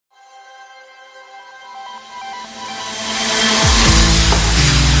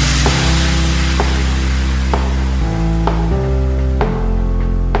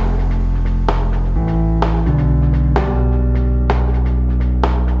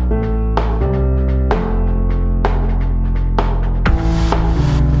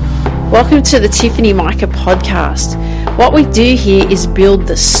Welcome to the Tiffany Micah podcast. What we do here is build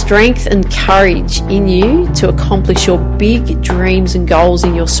the strength and courage in you to accomplish your big dreams and goals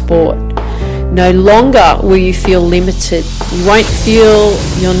in your sport. No longer will you feel limited. You won't feel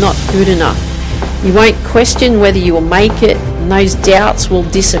you're not good enough. You won't question whether you will make it, and those doubts will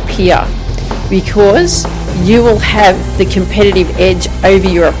disappear because you will have the competitive edge over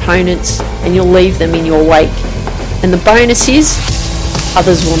your opponents and you'll leave them in your wake. And the bonus is,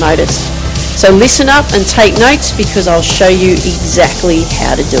 others will notice. So listen up and take notes because I'll show you exactly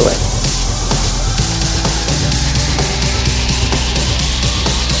how to do it.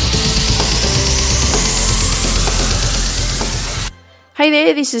 Hey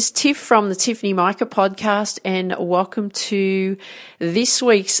there, this is Tiff from the Tiffany Micah podcast and welcome to this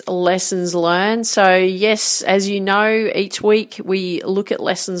week's Lessons Learned. So yes, as you know, each week we look at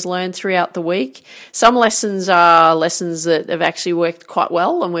lessons learned throughout the week. Some lessons are lessons that have actually worked quite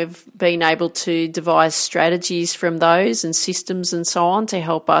well and we've been able to devise strategies from those and systems and so on to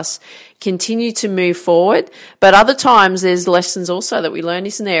help us continue to move forward. But other times there's lessons also that we learn,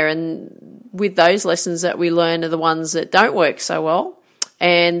 isn't there? And with those lessons that we learn are the ones that don't work so well.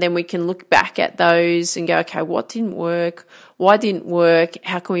 And then we can look back at those and go, okay, what didn't work? Why didn't work?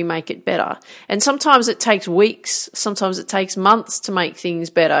 How can we make it better? And sometimes it takes weeks. Sometimes it takes months to make things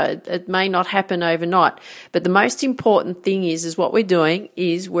better. It may not happen overnight. But the most important thing is what we're doing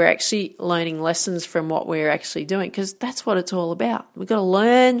is we're actually learning lessons from what we're actually doing because that's what it's all about. We've got to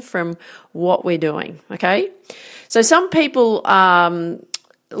learn from what we're doing, okay? So some people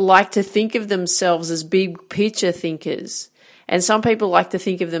like to think of themselves as big picture thinkers. And some people like to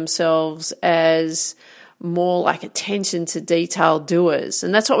think of themselves as more like attention to detail doers.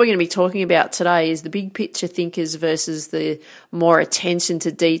 And that's what we're going to be talking about today is the big picture thinkers versus the more attention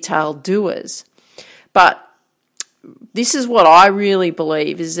to detail doers. But this is what I really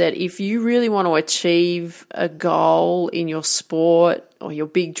believe is that if you really want to achieve a goal in your sport or your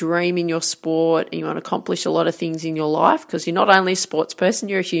big dream in your sport and you want to accomplish a lot of things in your life, because you're not only a sports person,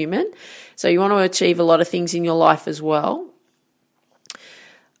 you're a human. So you want to achieve a lot of things in your life as well.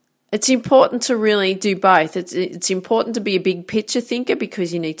 It's important to really do both. It's important to be a big picture thinker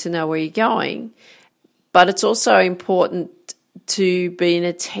because you need to know where you're going. But it's also important to be an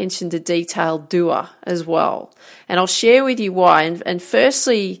attention to detail doer as well. And I'll share with you why. And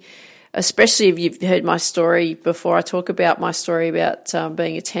firstly, especially if you've heard my story before, I talk about my story about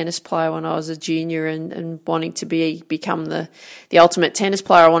being a tennis player when I was a junior and wanting to become the ultimate tennis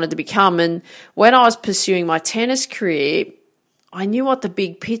player I wanted to become. And when I was pursuing my tennis career, I knew what the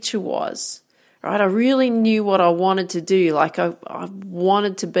big picture was, right? I really knew what I wanted to do. Like I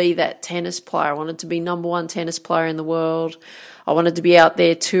wanted to be that tennis player. I wanted to be number one tennis player in the world. I wanted to be out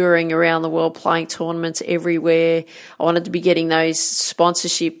there touring around the world, playing tournaments everywhere. I wanted to be getting those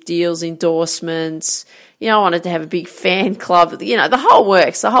sponsorship deals, endorsements. I wanted to have a big fan club. The whole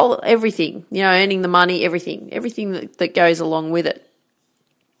works, everything, earning the money, everything that goes along with it.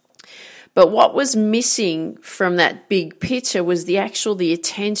 But what was missing from that big picture was the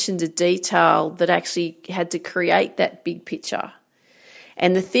attention to detail that actually had to create that big picture.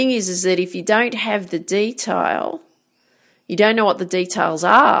 And the thing is that if you don't have the detail, you don't know what the details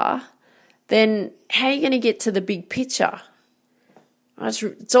are, then how are you going to get to the big picture?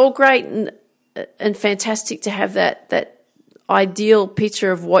 It's all great and fantastic to have that ideal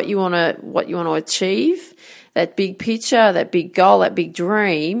picture of what you want to achieve, that big picture, that big goal, that big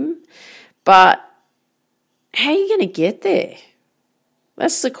dream. But how are you going to get there?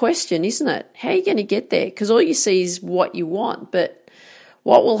 That's the question, isn't it? How are you going to get there? Because all you see is what you want. But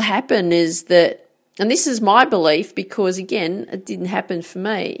what will happen is that, and this is my belief because, again, it didn't happen for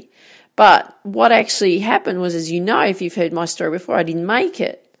me. But what actually happened was, as you know, if you've heard my story before, I didn't make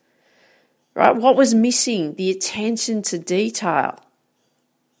it. Right? What was missing? The attention to detail.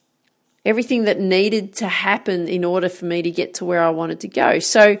 Everything that needed to happen in order for me to get to where I wanted to go.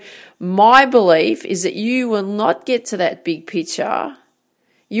 So my belief is that you will not get to that big picture.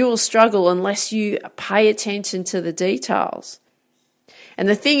 You will struggle unless you pay attention to the details. And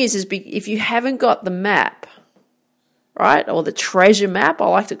the thing is if you haven't got the map, right, or the treasure map, I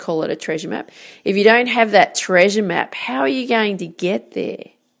like to call it a treasure map. If you don't have that treasure map, how are you going to get there?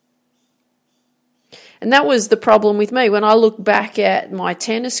 And that was the problem with me. When I look back at my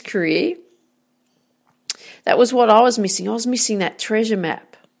tennis career, that was what I was missing. I was missing that treasure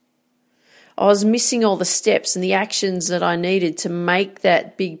map. I was missing all the steps and the actions that I needed to make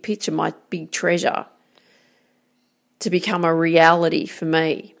that big picture, my big treasure, to become a reality for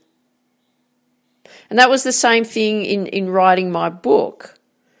me. And that was the same thing in writing my book.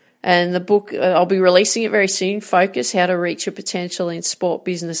 And the book, I'll be releasing it very soon, Focus, How to Reach Your Potential in Sport,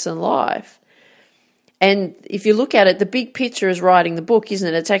 Business and Life. And if you look at it, the big picture is writing the book, isn't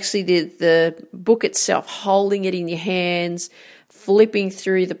it? It's actually the book itself, holding it in your hands, flipping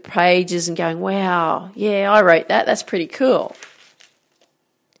through the pages and going, wow, yeah, I wrote that. That's pretty cool.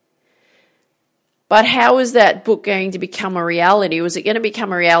 But how is that book going to become a reality? Was it going to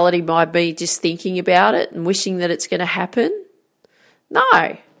become a reality by me just thinking about it and wishing that it's going to happen?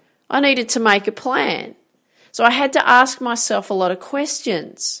 No, I needed to make a plan. So I had to ask myself a lot of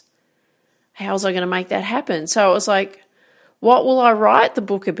questions. How was I going to make that happen? So it was like, what will I write the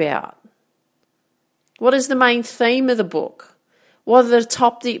book about? What is the main theme of the book? What are the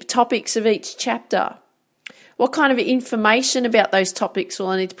topics of each chapter? What kind of information about those topics will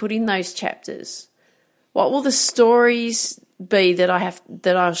I need to put in those chapters? What will the stories be that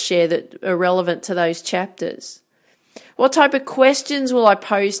I'll share that are relevant to those chapters? What type of questions will I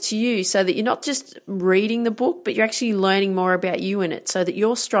pose to you so that you're not just reading the book, but you're actually learning more about you in it so that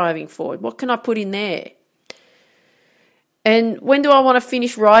you're striving forward? What can I put in there? And when do I want to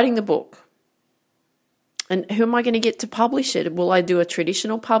finish writing the book? And who am I going to get to publish it? Will I do a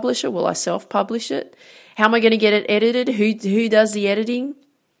traditional publisher? Will I self-publish it? How am I going to get it edited? Who does the editing?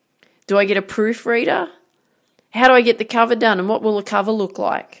 Do I get a proofreader? How do I get the cover done, and what will the cover look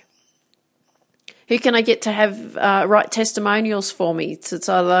like? Who can I get to have write testimonials for me so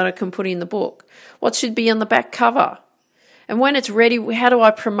that I can put in the book? What should be on the back cover? And when it's ready, how do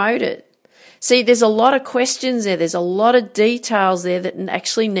I promote it? See, there's a lot of questions there. There's a lot of details there that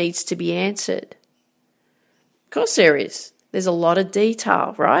actually needs to be answered. Of course there is. There's a lot of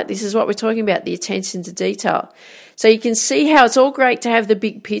detail, right? This is what we're talking about, the attention to detail. So you can see how it's all great to have the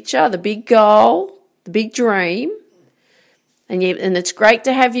big picture, the big goal, the big dream, and it's great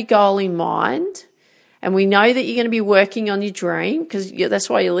to have your goal in mind. And we know that you're going to be working on your dream, because that's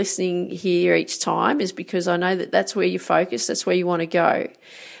why you're listening here each time, is because I know that that's where you focus, that's where you want to go.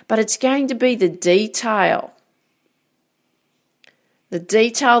 But it's going to be the detail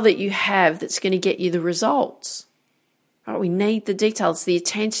that you have that's going to get you the results. Right? We need the details, the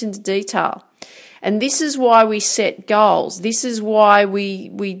attention to detail. And this is why we set goals. This is why we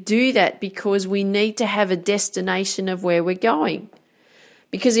do that, because we need to have a destination of where we're going.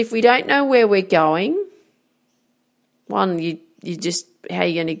 Because if we don't know where we're going, one, you just, how are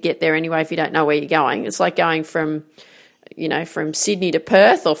you going to get there anyway if you don't know where you're going? It's like going from Sydney to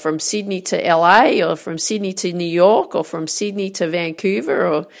Perth, or from Sydney to LA, or from Sydney to New York, or from Sydney to Vancouver,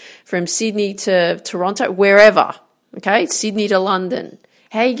 or from Sydney to Toronto, wherever. Okay, Sydney to London.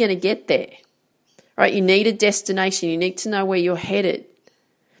 How are you going to get there? Right, you need a destination. You need to know where you're headed.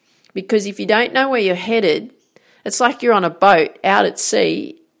 Because if you don't know where you're headed, it's like you're on a boat out at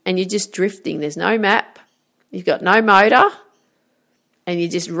sea and you're just drifting. There's no map. You've got no motor, and you're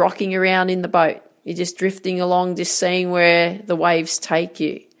just rocking around in the boat. You're just drifting along, just seeing where the waves take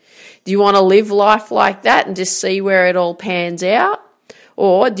you. Do you want to live life like that and just see where it all pans out?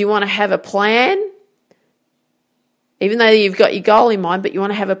 Or do you want to have a plan? Even though you've got your goal in mind, but you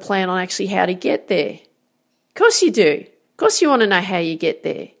want to have a plan on actually how to get there. Of course you do. Of course you want to know how you get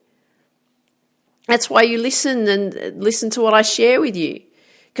there. That's why you listen to what I share with you,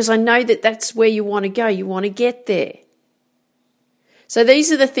 because I know that that's where you want to go. You want to get there. So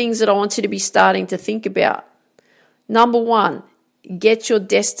these are the things that I want you to be starting to think about. Number one, get your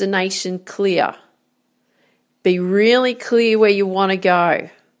destination clear. Be really clear where you want to go.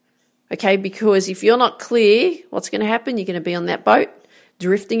 Okay, because if you're not clear, what's going to happen? You're going to be on that boat,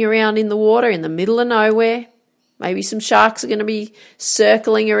 drifting around in the water in the middle of nowhere. Maybe some sharks are going to be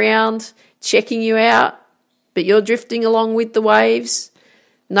circling around, checking you out, but you're drifting along with the waves.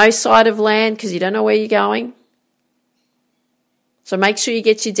 No sight of land because you don't know where you're going. So make sure you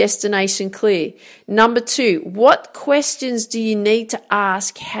get your destination clear. Number two, what questions do you need to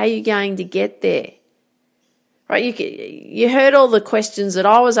ask how you're going to get there? Right, you heard all the questions that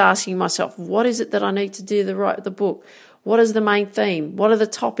I was asking myself. What is it that I need to do to write the book? What is the main theme? What are the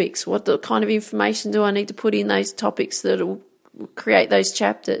topics? What kind of information do I need to put in those topics that will create those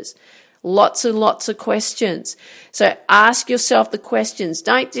chapters? Lots and lots of questions. So ask yourself the questions.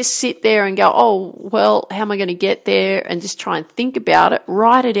 Don't just sit there and go, oh, well, how am I going to get there? And just try and think about it.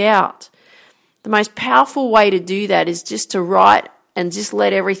 Write it out. The most powerful way to do that is just to write and just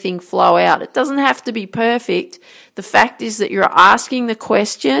let everything flow out. It doesn't have to be perfect. The fact is that you're asking the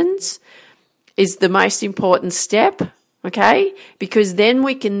questions is the most important step, okay? Because then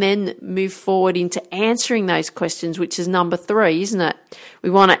we can then move forward into answering those questions, which is number 3, isn't it? We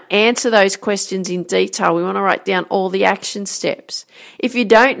want to answer those questions in detail. We want to write down all the action steps. If you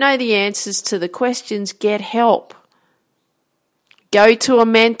don't know the answers to the questions, get help. Go to a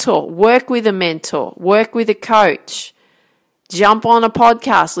mentor, work with a mentor, work with a coach. Jump on a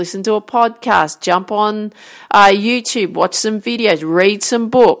podcast, listen to a podcast, jump on YouTube, watch some videos, read some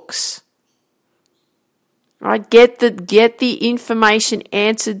books. Right? Get the information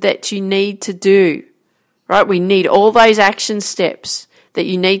answered that you need to do. Right? We need all those action steps that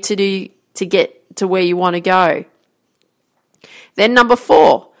you need to do to get to where you want to go. Then number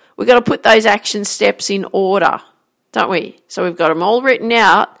 4, we've got to put those action steps in order, don't we? So we've got them all written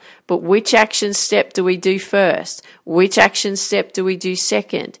out, but which action step do we do first? Which action step do we do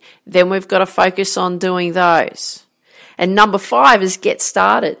second? Then we've got to focus on doing those. And number 5 is get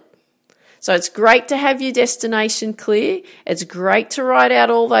started. So it's great to have your destination clear. It's great to write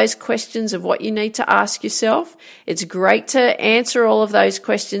out all those questions of what you need to ask yourself. It's great to answer all of those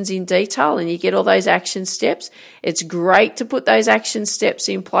questions in detail and you get all those action steps. It's great to put those action steps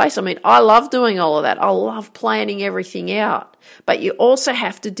in place. I mean, I love doing all of that. I love planning everything out. But you also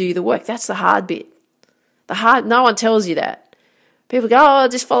have to do the work. That's the hard bit. No one tells you that. People go, oh,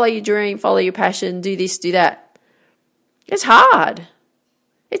 just follow your dream, follow your passion, do this, do that. It's hard.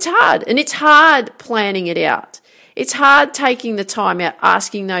 It's hard, and it's hard planning it out. It's hard taking the time out,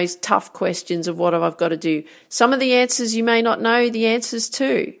 asking those tough questions of what have I got to do. Some of the answers you may not know the answers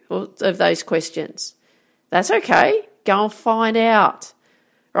to of those questions. That's okay. Go and find out,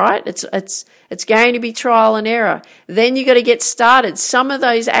 right? It's going to be trial and error. Then you got to get started. Some of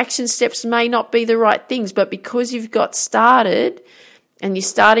those action steps may not be the right things, but because you've got started and you're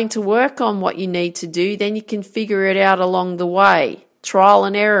starting to work on what you need to do, then you can figure it out along the way. Trial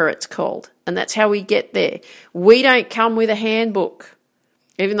and error, it's called. And that's how we get there. We don't come with a handbook,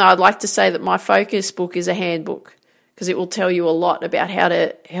 even though I'd like to say that my focus book is a handbook because it will tell you a lot about how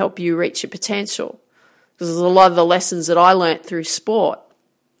to help you reach your potential. Because there's a lot of the lessons that I learnt through sport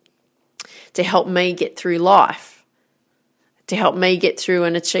to help me get through life, to help me get through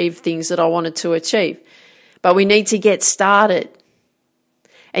and achieve things that I wanted to achieve. But we need to get started.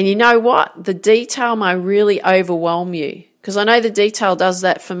 And you know what? The detail may really overwhelm you. Because I know the detail does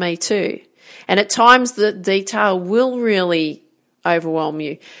that for me too. And at times the detail will really overwhelm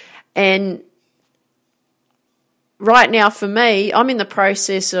you. And right now for me, I'm in the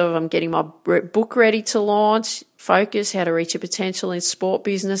process of I'm getting my book ready to launch, Focus, How to Reach Your Potential in Sport,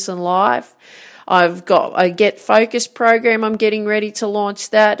 Business and Life. I've got a Get Focused program. I'm getting ready to launch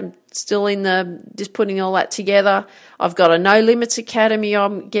that. I'm still just putting all that together. I've got a No Limits Academy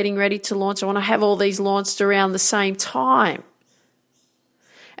I'm getting ready to launch. I want to have all these launched around the same time.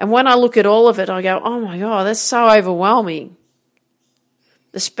 And when I look at all of it, I go, oh my God, that's so overwhelming.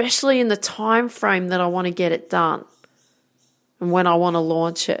 Especially in the time frame that I want to get it done and when I want to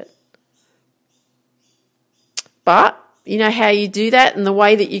launch it. But you know how you do that and the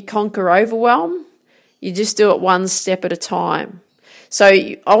way that you conquer overwhelm? You just do it one step at a time. So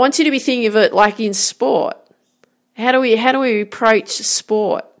I want you to be thinking of it like in sport. How do we approach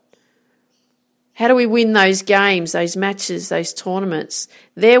sport? How do we win those games, those matches, those tournaments?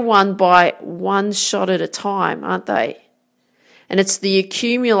 They're won by one shot at a time, aren't they? And it's the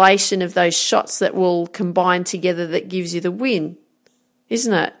accumulation of those shots that will combine together that gives you the win,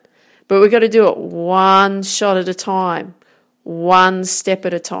 isn't it? But we've got to do it one shot at a time, one step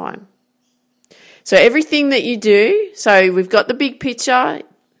at a time. So everything that you do, so we've got the big picture.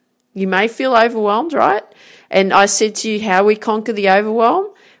 You may feel overwhelmed, right? And I said to you how we conquer the overwhelm.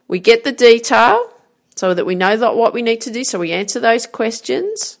 We get the detail so that we know what we need to do. So we answer those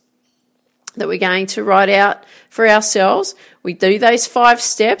questions that we're going to write out for ourselves. We do those 5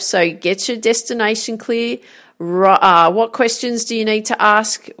 steps. So get your destination clear. What questions do you need to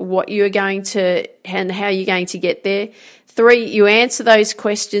ask? What you're going to and how you're going to get there. 3, you answer those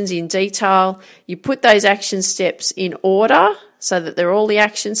questions in detail. You put those action steps in order so that they're all the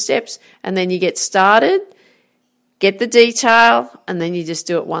action steps, and then you get started, get the detail, and then you just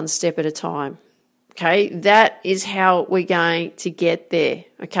do it one step at a time. Okay, that is how we're going to get there.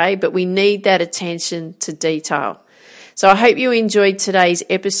 Okay, but we need that attention to detail. So I hope you enjoyed today's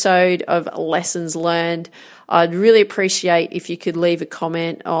episode of Lessons Learned. I'd really appreciate if you could leave a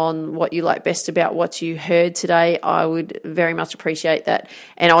comment on what you like best about what you heard today. I would very much appreciate that.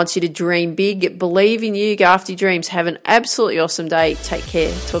 And I want you to dream big, believe in you, go after your dreams. Have an absolutely awesome day. Take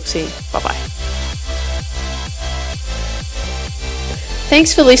care. Talk soon. Bye-bye.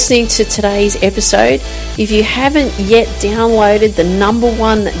 Thanks for listening to today's episode. If you haven't yet downloaded the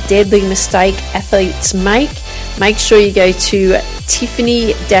 #1 deadly mistake athletes make sure you go to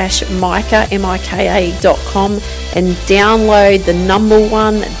tiffany-mika.com and download the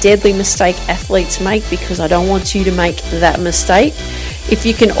 #1 deadly mistake athletes make, because I don't want you to make that mistake. If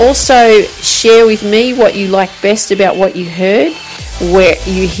you can also share with me what you like best about what you heard, where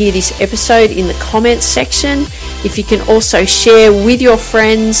you hear this episode in the comments section. If you can also share with your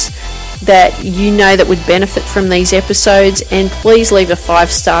friends that you know that would benefit from these episodes, and please leave a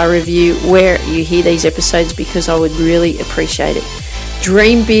 5-star review where you hear these episodes, because I would really appreciate it.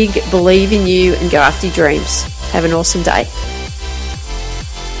 Dream big, believe in you, and go after your dreams. Have an awesome day.